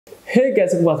Hey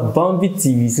guys, welcome back to Bambi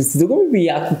TV. So today we're going to be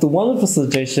reacting to one of the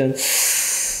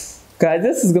suggestions. Guys,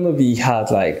 this is going to be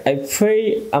hard. Like, I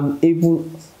pray I'm able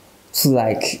to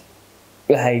like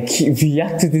react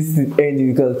to this in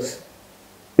early because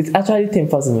it actually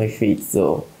tempers my faith.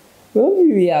 So we're going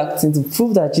to be reacting to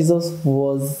prove that Jesus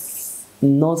was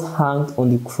not hanged on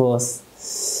the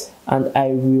cross, and I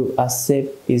will accept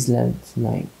Islam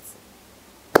tonight.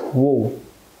 Whoa,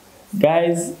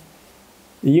 guys.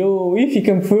 Yo, if you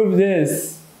can prove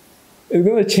this, it's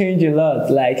gonna change a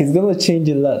lot. Like, it's gonna change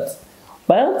a lot.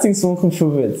 But I don't think someone can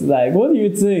prove it. Like, what do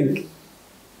you think?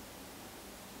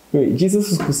 Wait, Jesus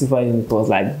was crucified in the cross.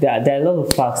 Like, there are a lot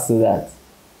of facts to that.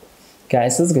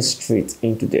 Guys, let's get straight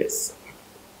into this.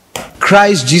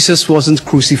 Christ Jesus wasn't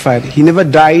crucified. He never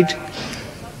died.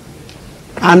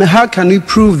 And how can we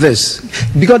prove this?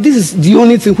 Because this is the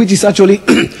only thing which is actually,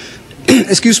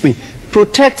 excuse me,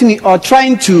 protecting me or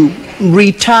trying to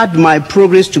retard my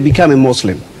progress to become a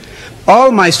Muslim.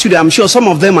 All my students, I'm sure some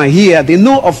of them are here, they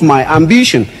know of my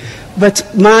ambition, but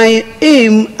my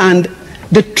aim and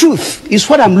the truth is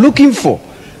what I'm looking for,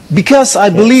 because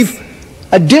I believe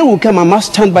a day will come I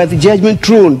must stand by the judgment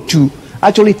throne to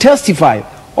actually testify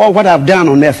all what I've done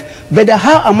on earth. But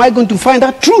how am I going to find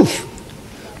that truth?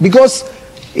 Because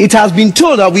it has been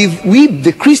told that we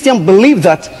the Christian believe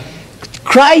that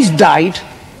Christ died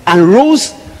and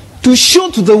rose to show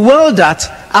to the world that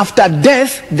after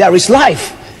death there is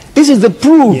life. This is the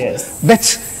proof. Yes. But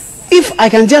if I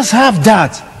can just have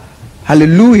that,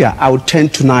 hallelujah, I would turn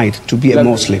tonight to be a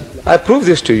Muslim. I prove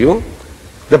this to you.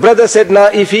 The brother said, now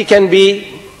if he can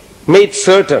be made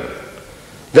certain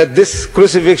that this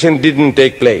crucifixion didn't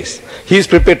take place, he is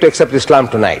prepared to accept Islam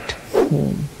tonight.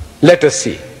 Let us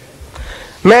see.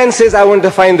 Man says, I want to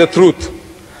find the truth.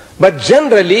 But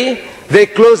generally, they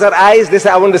close their eyes, they say,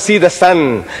 I want to see the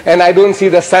sun, and I don't see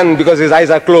the sun because his eyes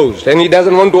are closed, and he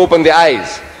doesn't want to open the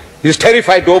eyes. He's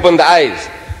terrified to open the eyes.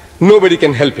 Nobody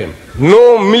can help him.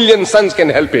 No million suns can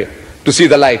help him to see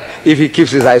the light if he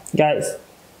keeps his eyes. Guys,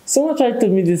 someone tried to tell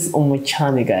me this on my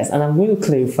channel, guys, and I'm going to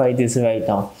clarify this right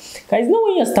now. Guys, you know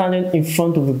when you're standing in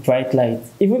front of a bright light,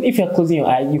 even if you're closing your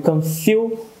eye, you can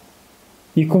feel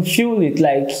it,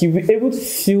 like you'll be able to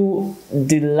feel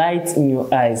the light in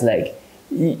your eyes. Like,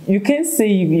 you can say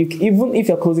even if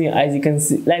you're closing your eyes, you can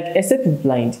see, like, except you're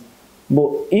blind. But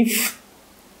if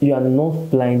you are not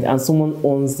blind and someone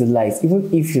owns the lights, even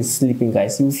if you're sleeping,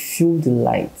 guys, you feel the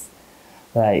light.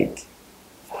 Like,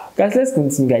 guys, let's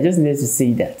continue. I just needed to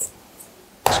say that.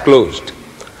 It's closed.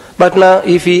 But now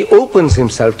if he opens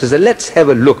himself to say, let's have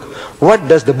a look, what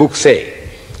does the book say?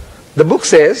 The book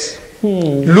says,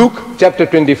 Luke chapter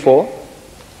 24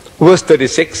 verse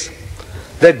 36,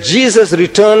 that Jesus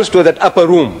returns to that upper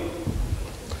room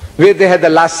where they had the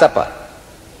Last Supper.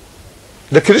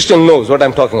 The Christian knows what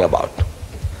I'm talking about.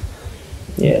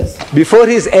 Yes. Before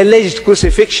his alleged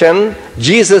crucifixion,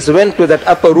 Jesus went to that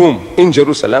upper room in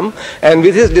Jerusalem, and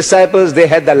with his disciples they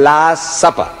had the Last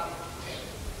Supper.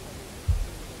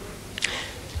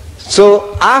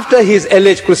 So after his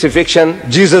alleged crucifixion,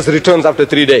 Jesus returns after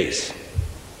 3 days.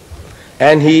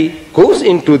 And he goes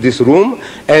into this room,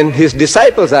 and his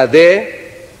disciples are there.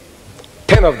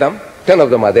 10 of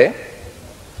them are there,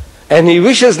 and he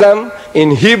wishes them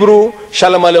in Hebrew,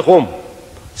 Shalom Aleichem,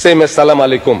 same as Salam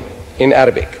Alaikum in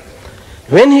Arabic.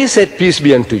 When he said, peace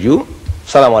be unto you,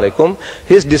 Salam Alaikum,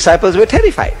 his disciples were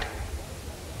terrified.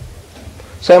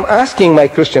 So I'm asking my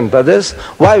Christian brothers,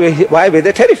 why were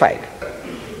they terrified?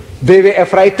 They were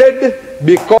affrighted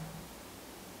because...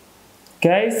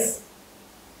 Guys,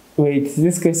 wait,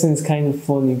 this question is kind of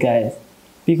funny, guys,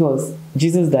 because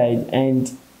Jesus died, and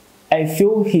I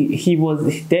feel he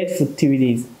was dead for 3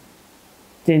 days.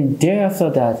 Then thereafter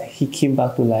that, he came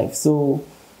back to life. So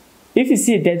if you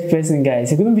see a dead person,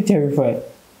 guys, you're going to be terrified.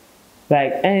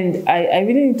 Like, and I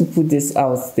really need to put this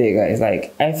out there, guys.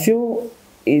 Like, I feel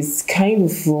it's kind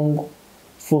of wrong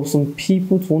for some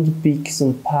people to want to pick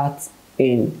some parts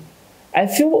in. I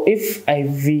feel if I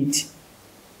read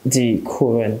the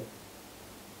Quran,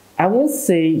 I won't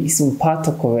say some parts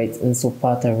are correct and some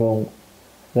parts are wrong.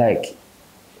 Like,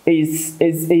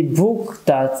 it's a book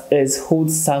that is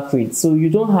held sacred, so you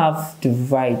don't have the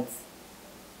right.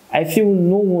 I feel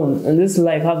no one in this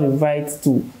life have the right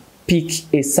to pick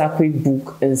a sacred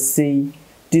book and say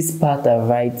this part are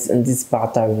right and this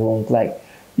part are wrong. Like,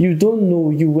 you don't know,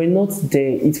 you were not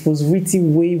there. It was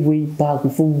written way back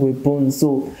before we were born.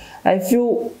 So I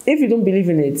feel if you don't believe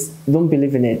in it, don't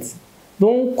believe in it.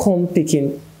 Don't come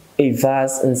picking a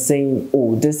verse and saying,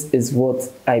 oh, this is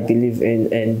what I believe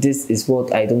in and this is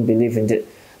what I don't believe in.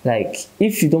 Like,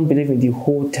 if you don't believe in the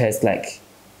whole text, like,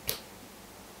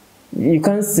 you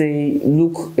can't say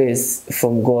Luke is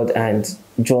from God and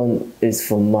John is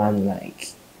from man. Like,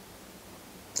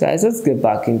 guys, let's get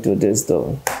back into this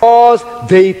though. Because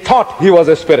they thought he was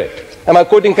a spirit. Am I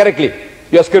quoting correctly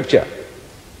your scripture?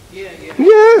 Yeah.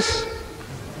 Yes.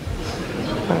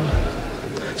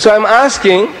 So I'm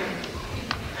asking,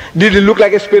 did he look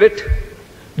like a spirit?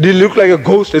 Did he look like a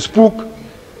ghost, a spook?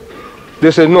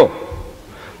 They said no.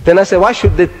 Then I said, why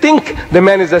should they think the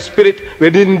man is a spirit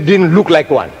when he didn't look like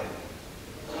one?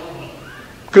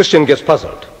 Christian gets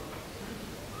puzzled.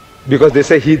 Because they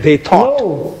say they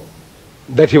thought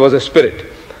that he was a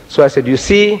spirit. So I said, you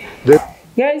see,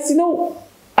 guys, you know,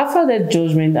 after that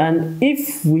judgment, and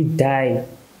if we die,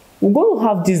 we're going to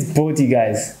have this body,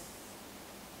 guys.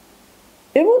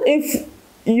 Even if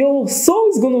your soul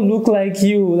is going to look like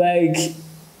you, like,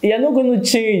 you're not going to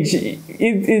change.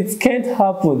 It can't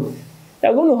happen.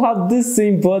 You're going to have this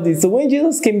same body. So when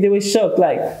Jesus came, they were shocked,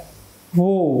 like,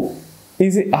 whoa,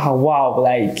 is it, wow,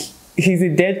 like, he's a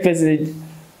dead person.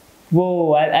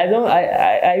 Whoa,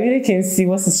 I really can't see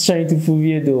what he's trying to prove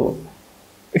here though.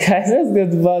 Guys, let's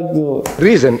get back though.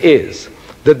 Reason is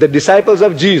that the disciples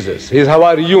of Jesus, his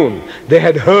Hawariyun, they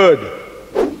had heard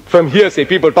from hearsay,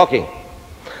 people talking,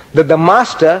 that the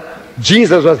master,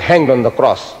 Jesus, was hanged on the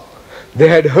cross. They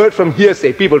had heard from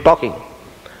hearsay, people talking,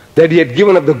 that he had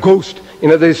given up the ghost,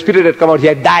 his spirit had come out, he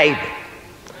had died.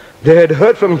 They had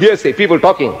heard from hearsay, people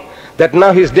talking, that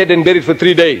now he's dead and buried for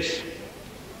 3 days.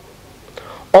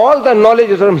 All the knowledge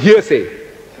is from hearsay,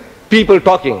 people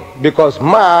talking, because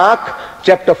Mark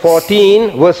chapter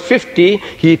 14 verse 50,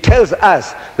 he tells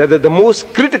us that at the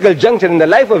most critical juncture in the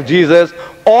life of Jesus,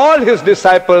 all his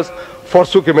disciples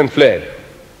forsook him and fled.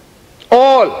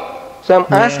 All. So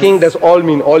I'm asking, does all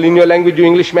mean all in your language, you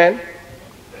Englishman?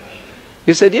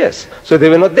 He said yes. So they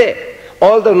were not there.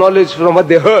 All the knowledge from what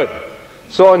they heard.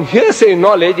 So on hearsay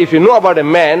knowledge, if you know about a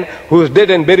man who is dead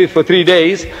and buried for 3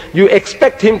 days, you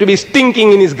expect him to be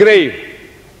stinking in his grave.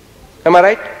 Am I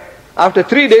right? After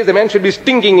 3 days, the man should be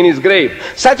stinking in his grave.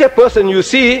 Such a person you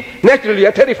see, naturally you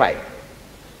are terrified.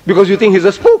 Because you think he's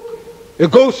a spook, a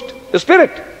ghost, a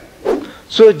spirit.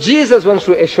 So Jesus wants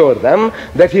to assure them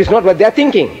that he's not what they are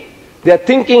thinking. They are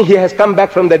thinking he has come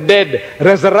back from the dead,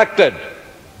 resurrected.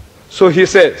 So he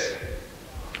says,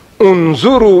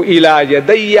 Unzuru ila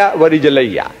yadayya wa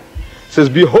rijlayya. Says,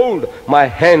 behold my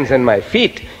hands and my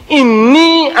feet.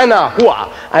 Inni ana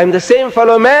huwa. I am the same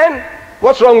fellow man.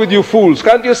 What's wrong with you fools?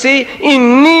 Can't you see?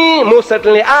 Inni, most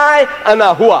certainly I,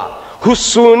 ana huwa.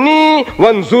 Husuni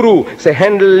wanzuru. Say,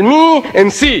 handle me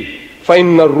and see.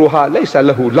 فَإِنَّ الرُّوحَ لَيْسَ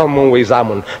لَهُ لَمٌ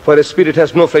وَإِزَامٌ. For a spirit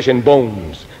has no flesh and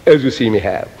bones, as you see me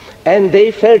have. And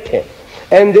they felt him.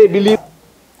 And they believed.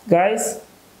 Guys,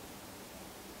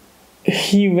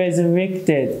 he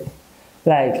resurrected.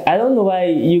 Like, I don't know why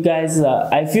you guys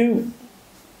I feel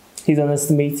he's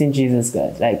underestimating Jesus,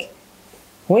 guys. Like,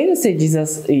 when you say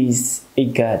Jesus is a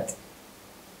God,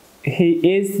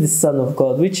 he is the Son of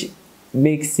God, which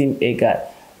makes him a God.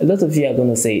 A lot of you are going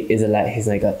to say is a lie, he's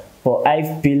not a God. But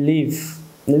I believe,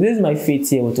 this is my faith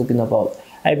here we're talking about.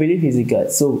 I believe he's a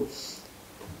God. So,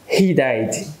 he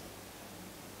died.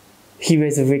 He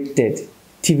resurrected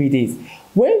 3 days.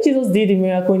 When Jesus did the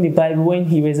miracle in the Bible, when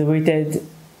he resurrected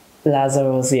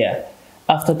Lazarus here,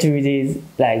 after 3 days,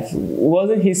 like,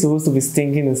 wasn't he supposed to be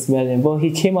stinking and smelling? But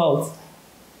he came out.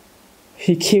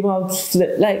 He came out,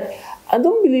 like, I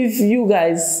don't believe you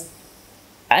guys.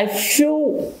 I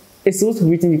feel it's supposed to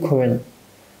be written in the Quran.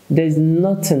 There's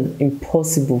nothing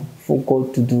impossible for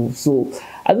God to do. So,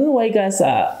 I don't know why you guys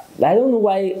are, I don't know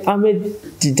why Ahmed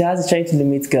Deedat is trying to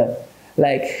limit God.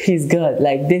 Like, he's God.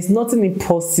 Like, there's nothing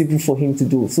impossible for him to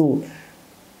do. So,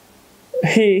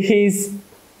 he's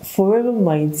forever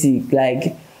mighty.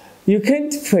 Like, you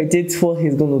can't predict what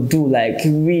he's going to do. Like,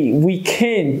 we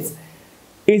can't.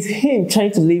 It's him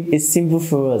trying to leave a symbol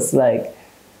for us. Like,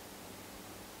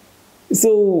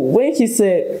 so when he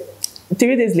said,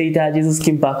 3 days later, Jesus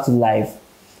came back to life.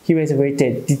 He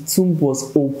resurrected. The tomb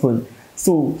was open.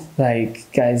 So,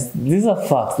 like, guys, these are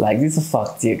facts. Like, these are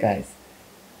facts here, guys.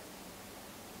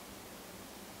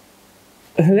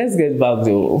 Let's get back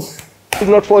though.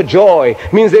 Not for joy,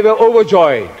 means they were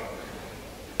overjoyed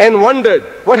and wondered,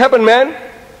 what happened, man?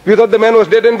 We thought the man was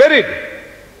dead and buried.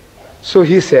 So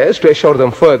he says, to assure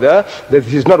them further that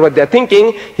this is not what they're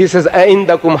thinking, he says,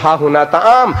 أَإِنْدَكُمْ هَاهُنَا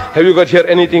طَعَامٌ. Have you got here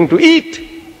anything to eat?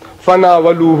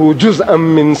 فَنَاوَلُوهُ جُزْءًا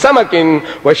مِّن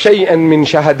سَمَكٍ وَشَيْئًا مِّن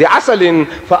شَهَدِ عَسَلٍ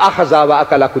فَأَخَذَا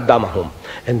وَأَكَلَ قُدَّامَهُمْ.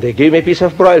 And they gave him a piece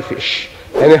of broiled fish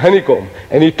and a honeycomb,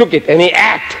 and he took it and he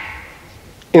ate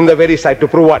in the very sight to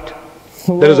prove what?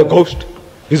 Whoa. There is a ghost,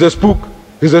 he's a spook,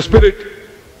 he's a spirit.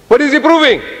 What is he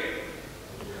proving?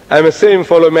 I'm a same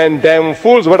fellow man, damn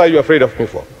fools, what are you afraid of me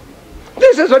for?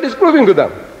 This is what he's proving to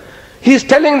them. He's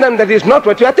telling them that he's not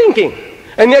what you are thinking.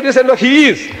 And yet you said, no, he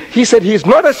is. He said he's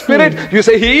not a spirit, you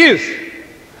say he is.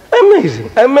 Amazing,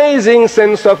 amazing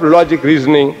sense of logic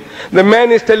reasoning. The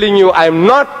man is telling you, I'm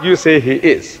not, you say he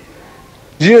is.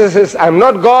 Jesus says, I'm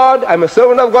not God, I'm a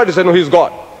servant of God, you say, no, he's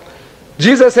God.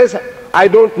 Jesus says, I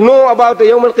don't know about the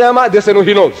Yawm al-Qiyamah, they say, no,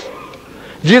 he knows.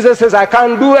 Jesus says, I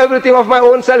can't do everything of my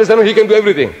own self, they say, no, he can do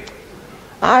everything.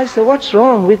 I say, what's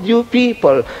wrong with you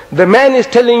people? The man is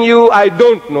telling you, I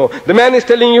don't know. The man is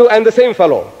telling you, I'm the same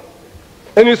fellow.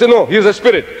 And you say, no, he's a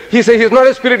spirit. He says, he's not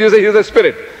a spirit, you say, he's a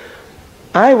spirit.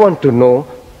 I want to know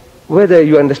whether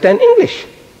you understand English.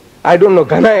 I don't know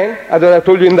Ghanaian, otherwise I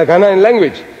told you in the Ghanaian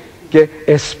language. Okay?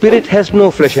 A spirit has no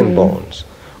flesh and bones.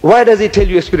 Why does he tell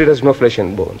you a spirit has no flesh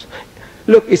and bones?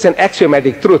 Look, it's an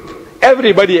axiomatic truth.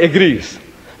 Everybody agrees.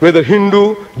 Whether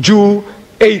Hindu, Jew,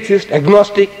 atheist,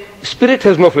 agnostic, spirit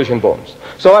has no flesh and bones.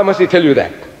 So why must he tell you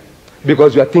that?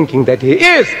 Because you are thinking that he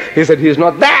is. He said he is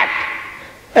not that.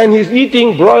 And he's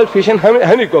eating broiled fish and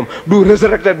honeycomb. Do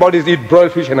resurrected bodies eat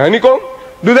broiled fish and honeycomb?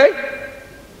 Do they?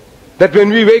 That when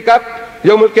we wake up,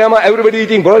 Yawm al-Qiyamah, everybody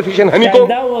eating broiled fish and honeycomb?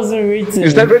 That wasn't written.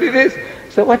 Is that what it is?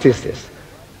 So what is this?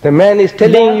 The man is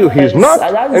telling you he's not,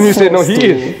 and you say, no, he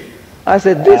is. I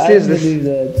said, this is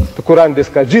the Quran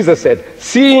discussed. Jesus said,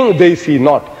 seeing they see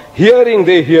not, hearing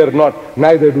they hear not,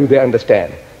 neither do they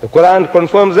understand. The Quran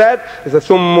confirms that. It's a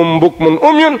summum bukmun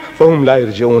umyun fahum la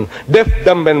yarji'un. Deaf,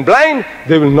 dumb and blind,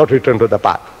 they will not return to the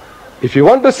path. If you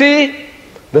want to see,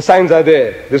 the signs are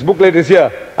there. This booklet is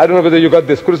here. I don't know whether you got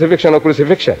this, crucifixion or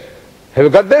crucifixion. Have you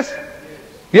got this?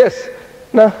 Yes.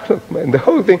 Now, look, man, the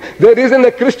whole thing. There isn't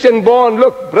a Christian born.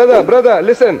 Look, brother,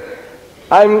 listen.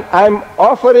 I'm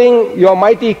offering your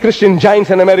mighty Christian giants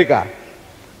in America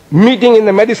meeting in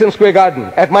the Madison Square Garden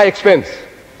at my expense.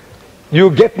 You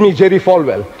get me Jerry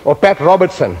Falwell or Pat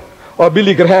Robertson or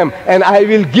Billy Graham, and I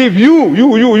will give you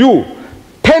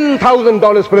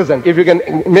 $10,000 present. If you can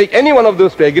make any one of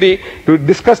those to agree to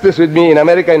discuss this with me in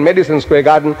America in Madison Square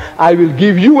Garden, I will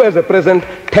give you as a present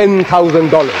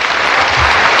 $10,000.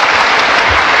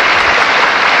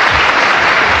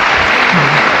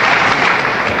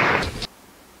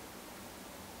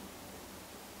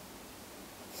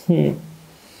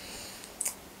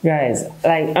 Guys,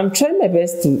 like, I'm trying my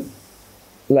best to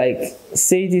like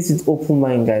say this with open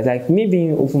mind, guys. Like, me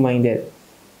being open-minded,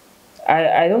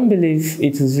 I don't believe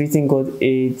it was written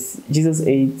Jesus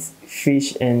ate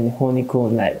fish and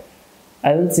honeycomb. Like,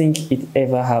 I don't think it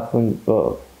ever happened,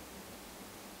 but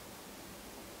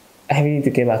I really need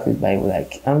to get back to the Bible.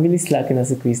 Like, I'm really slacking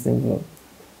as a Christian, bro.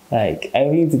 Like, I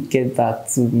really need to get back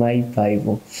to my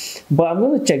Bible. But I'm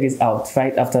going to check this out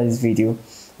right after this video.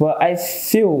 But I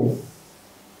feel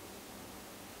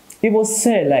it was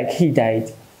said like he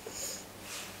died.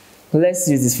 Let's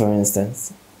use this for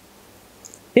instance.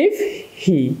 If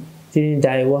he didn't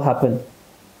die, what happened?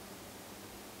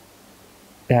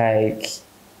 Like,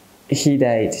 he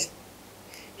died,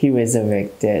 he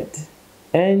resurrected,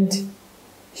 and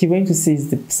he went to see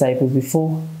his disciples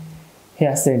before he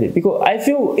ascended. Because I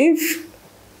feel if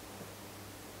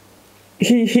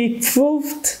he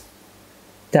proved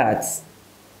that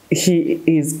he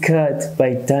is God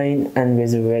by dying and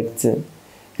resurrecting.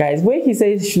 Guys, when he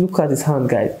says look at his hand,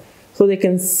 guys, so they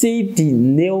can see the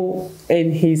nail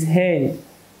in his hand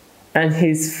and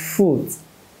his foot,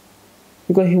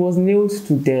 because he was nailed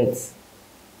to death.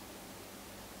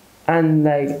 And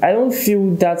like, I don't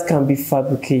feel that can be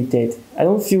fabricated. I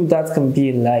don't feel that can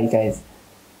be a lie, guys.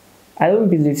 I don't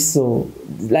believe so.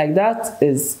 Like, that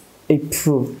is a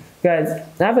proof. Guys,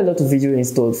 I have a lot of video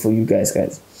installed for you guys.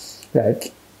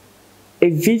 Like, a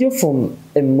video from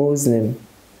a Muslim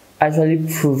actually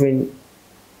proving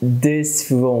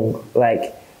this wrong.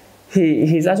 Like,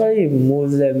 he's actually a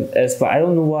Muslim expert. I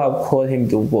don't know why I call him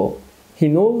the war. He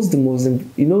knows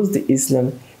the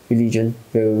Islam religion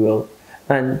very well.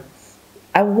 And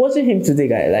I'm watching him today,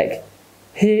 guys. Like,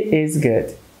 he is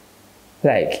good.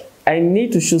 Like, I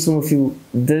need to show some of you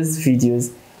these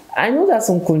videos. I know there's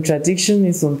some contradiction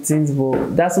in some things,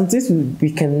 but there's some things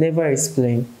we can never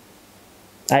explain.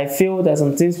 I feel that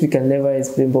some things we can never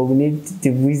explain, but we need the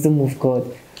wisdom of God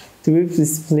to be able to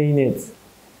explain it.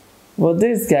 But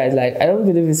this guy, like, I don't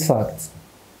believe it's fact.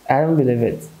 I don't believe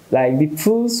it. Like, the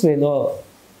proofs were not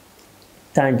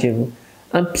tangible.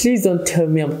 And please don't tell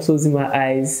me I'm closing my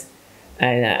eyes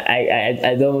and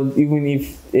I don't, even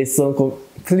if it's so,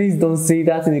 please don't say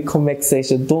that in the comment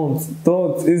section. Don't.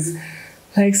 It's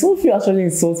like, some of you actually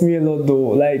insult me a lot though.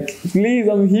 Like, please,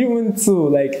 I'm human too.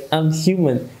 Like, I'm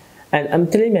human. And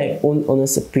I'm telling my own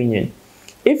honest opinion.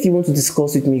 If you want to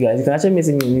discuss with me, guys, you can actually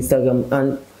message me on Instagram.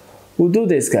 And We'll do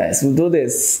this, guys. We'll do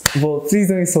this. But please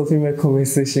don't insult me in my comment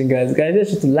section, guys. Guys, make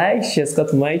sure to like, share, subscribe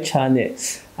to my channel.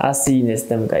 I'll see you next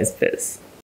time, guys. Peace.